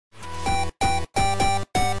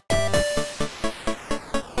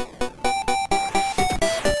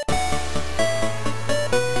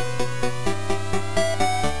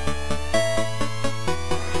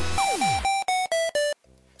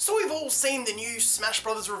new Smash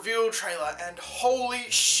Bros. Reveal trailer, and holy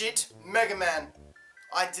shit, Mega Man.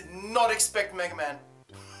 I did not expect Mega Man.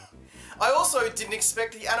 I also didn't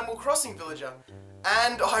expect the Animal Crossing villager,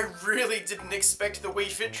 and I really didn't expect the Wii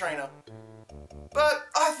Fit trainer. But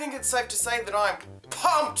I think it's safe to say that I'm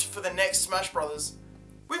pumped for the next Smash Bros.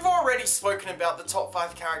 We've already spoken about the top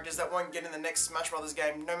 5 characters that won't get in the next Smash Bros.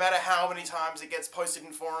 Game, no matter how many times it gets posted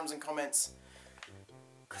in forums and comments.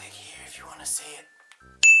 Click here if you want to see it.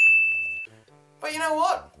 But you know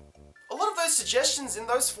what? A lot of those suggestions in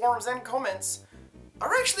those forums and comments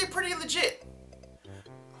are actually pretty legit.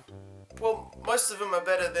 Well, most of them are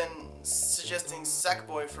better than suggesting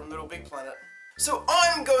Sackboy from Little Big Planet. So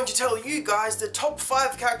I'm going to tell you guys the top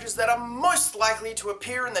 5 characters that are most likely to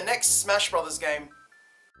appear in the next Smash Bros. Game.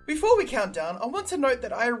 Before we count down, I want to note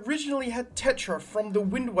that I originally had Tetra from The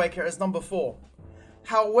Wind Waker as number 4.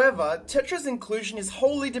 However, Tetra's inclusion is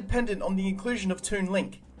wholly dependent on the inclusion of Toon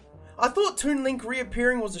Link. I thought Toon Link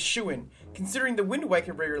reappearing was a shoo-in, considering the Wind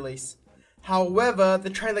Waker re-release. However, the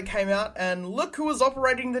trailer came out and look who was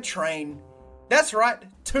operating the train. That's right,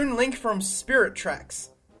 Toon Link from Spirit Tracks.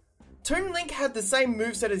 Toon Link had the same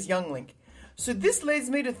moveset as Young Link, so this leads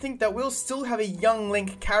me to think that we'll still have a Young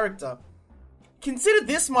Link character. Consider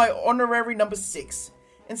this my honorary number 6.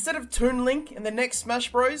 Instead of Toon Link in the next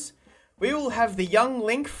Smash Bros, we will have the Young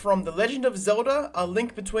Link from The Legend of Zelda: A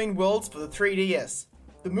Link Between Worlds for the 3DS.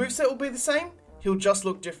 The moveset will be the same, he'll just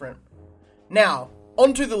look different. Now,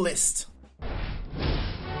 onto the list.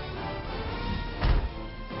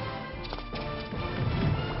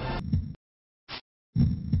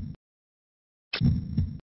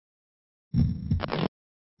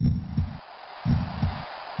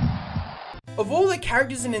 Of all the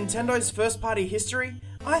characters in Nintendo's first-party history,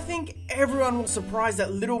 I think everyone was surprised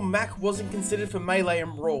that Little Mac wasn't considered for Melee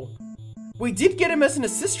and Brawl. We did get him as an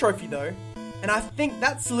assist trophy though, and I think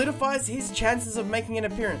that solidifies his chances of making an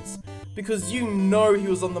appearance, because you know he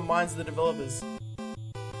was on the minds of the developers.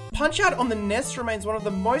 Punch-Out on the NES remains one of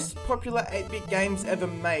the most popular 8-bit games ever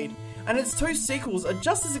made, and its 2 sequels are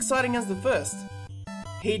just as exciting as the first.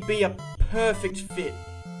 He'd be a perfect fit.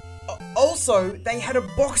 Also, they had a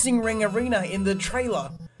boxing ring arena in the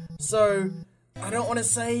trailer, so I don't want to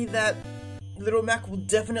say that Little Mac will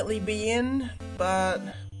definitely be in, but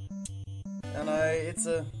I know it's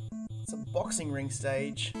a boxing ring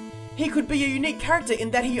stage. He could be a unique character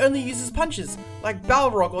in that he only uses punches, like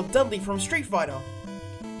Balrog or Dudley from Street Fighter.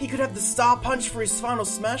 He could have the Star Punch for his final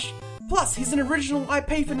smash, plus he's an original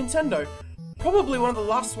IP for Nintendo, probably one of the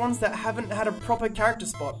last ones that haven't had a proper character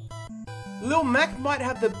spot. Lil Mac might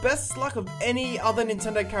have the best luck of any other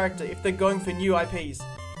Nintendo character if they're going for new IPs.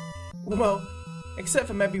 Well, except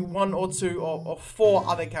for maybe 1 or 2 or 4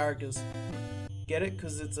 other characters. Get it?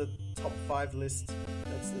 Because it's a top 5 list.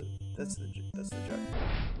 That's the joke.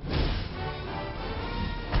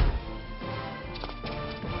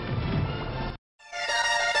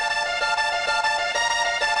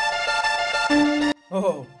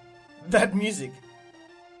 Oh, that music.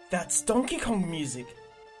 That's Donkey Kong music.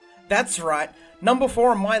 That's right, number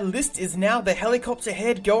 4 on my list is now the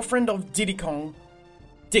helicopter-haired girlfriend of Diddy Kong,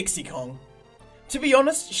 Dixie Kong. To be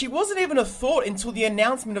honest, she wasn't even a thought until the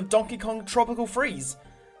announcement of Donkey Kong Tropical Freeze,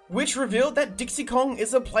 which revealed that Dixie Kong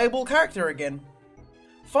is a playable character again.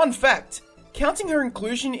 Fun fact, counting her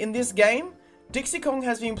inclusion in this game, Dixie Kong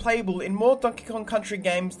has been playable in more Donkey Kong Country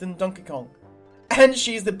games than Donkey Kong. And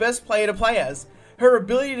she's the best player to play as. Her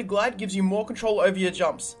ability to glide gives you more control over your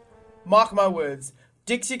jumps. Mark my words,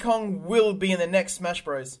 Dixie Kong will be in the next Smash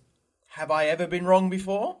Bros. Have I ever been wrong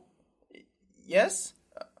before? Yes?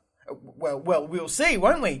 Well, we'll see,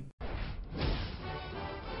 won't we?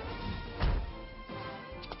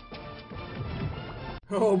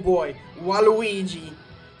 Oh boy, Waluigi,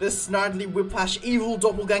 the snidely whiplash evil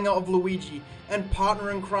doppelganger of Luigi, and partner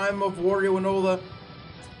in crime of Wario in all the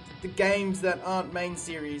games that aren't main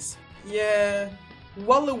series. Yeah,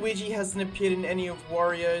 Waluigi hasn't appeared in any of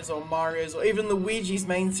Wario's or Mario's or even Luigi's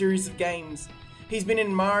main series of games. He's been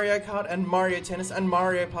in Mario Kart and Mario Tennis and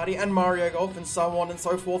Mario Party and Mario Golf and so on and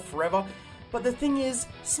so forth forever. But the thing is,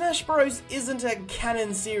 Smash Bros isn't a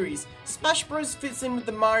canon series. Smash Bros fits in with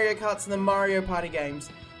the Mario Karts and the Mario Party games.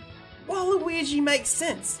 Waluigi makes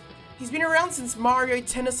sense. He's been around since Mario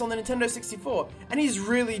Tennis on the Nintendo 64, and he's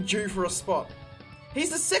really due for a spot. He's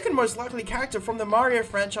the second most likely character from the Mario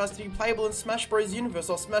franchise to be playable in Smash Bros Universe,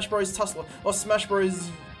 or Smash Bros Tussle, or Smash Bros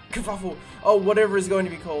Kerfuffle, or whatever is going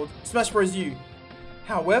to be called, Smash Bros U.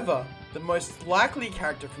 However, the most likely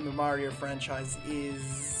character from the Mario franchise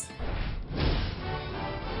is...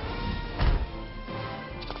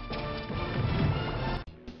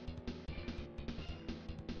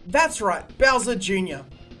 That's right, Bowser Jr.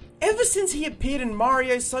 Ever since he appeared in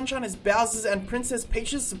Mario Sunshine as Bowser's and Princess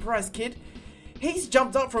Peach's surprise kid, he's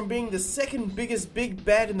jumped up from being the second biggest big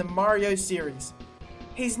bad in the Mario series.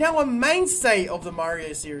 He's now a mainstay of the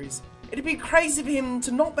Mario series. It'd be crazy for him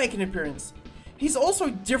to not make an appearance. He's also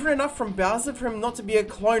different enough from Bowser for him not to be a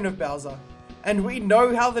clone of Bowser. And we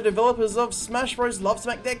know how the developers of Smash Bros love to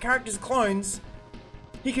make their characters clones.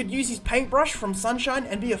 He could use his paintbrush from Sunshine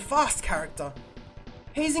and be a fast character.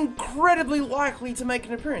 He's incredibly likely to make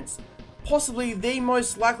an appearance. Possibly the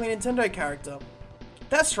most likely Nintendo character.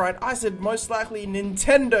 That's right, I said most likely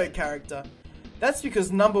Nintendo character. That's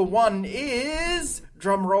because number 1 is...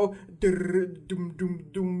 drumroll. Dum dum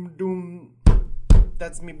dum dum.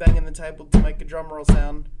 That's me banging the table to make a drumroll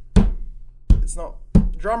sound. It's not...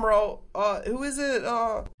 drumroll. Who is it?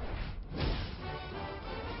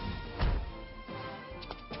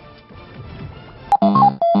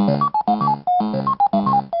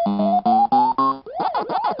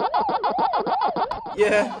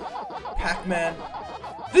 Yeah, Pac-Man.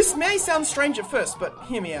 This may sound strange at first, but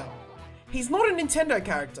hear me out. He's not a Nintendo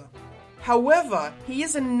character. However, he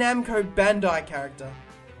is a Namco Bandai character.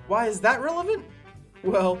 Why is that relevant?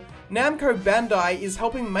 Well, Namco Bandai is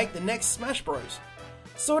helping make the next Smash Bros.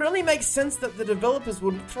 So it only makes sense that the developers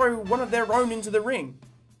would throw one of their own into the ring.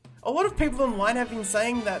 A lot of people online have been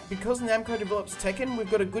saying that because Namco develops Tekken, we've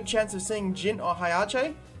got a good chance of seeing Jin or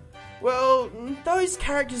Hayache. Well, those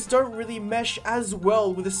characters don't really mesh as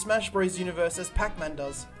well with the Smash Bros universe as Pac-Man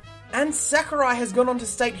does. And Sakurai has gone on to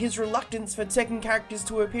state his reluctance for Tekken characters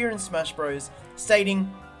to appear in Smash Bros,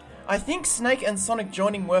 stating, "I think Snake and Sonic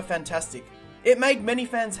joining were fantastic. It made many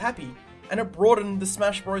fans happy, and it broadened the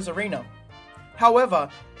Smash Bros arena. However,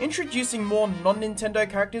 introducing more non-Nintendo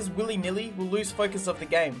characters willy-nilly will lose focus of the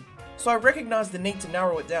game, so I recognise the need to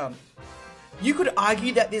narrow it down. You could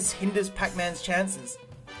argue that this hinders Pac-Man's chances.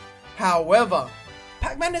 However,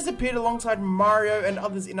 Pac-Man has appeared alongside Mario and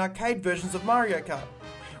others in arcade versions of Mario Kart,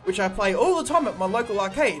 which I play all the time at my local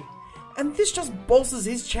arcade, and this just bolsters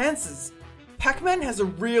his chances. Pac-Man has a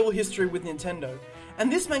real history with Nintendo,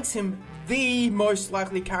 and this makes him the most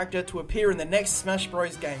likely character to appear in the next Smash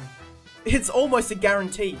Bros game. It's almost a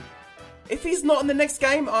guarantee. If he's not in the next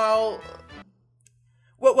game, Well,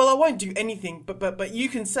 I won't do anything, but you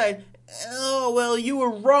can say, "Oh, well, you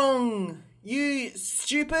were wrong, you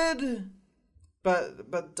stupid."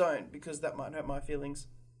 But don't, because that might hurt my feelings.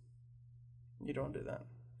 You don't want to do that,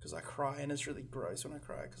 because I cry, and it's really gross when I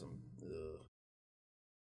cry, because I'm... Ugh.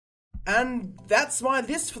 And that's my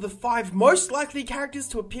list for the 5 most likely characters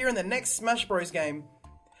to appear in the next Smash Bros game.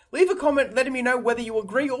 Leave a comment letting me know whether you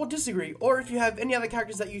agree or disagree, or if you have any other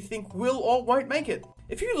characters that you think will or won't make it.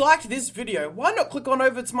 If you liked this video, why not click on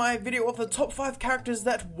over to my video of the top 5 characters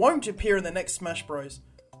that won't appear in the next Smash Bros.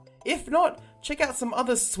 If not, check out some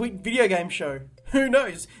other sweet video game show. Who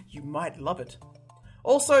knows, you might love it.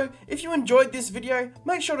 Also, if you enjoyed this video,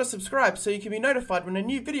 make sure to subscribe so you can be notified when a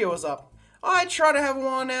new video is up. I try to have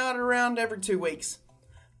one out around every 2 weeks.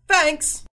 Thanks!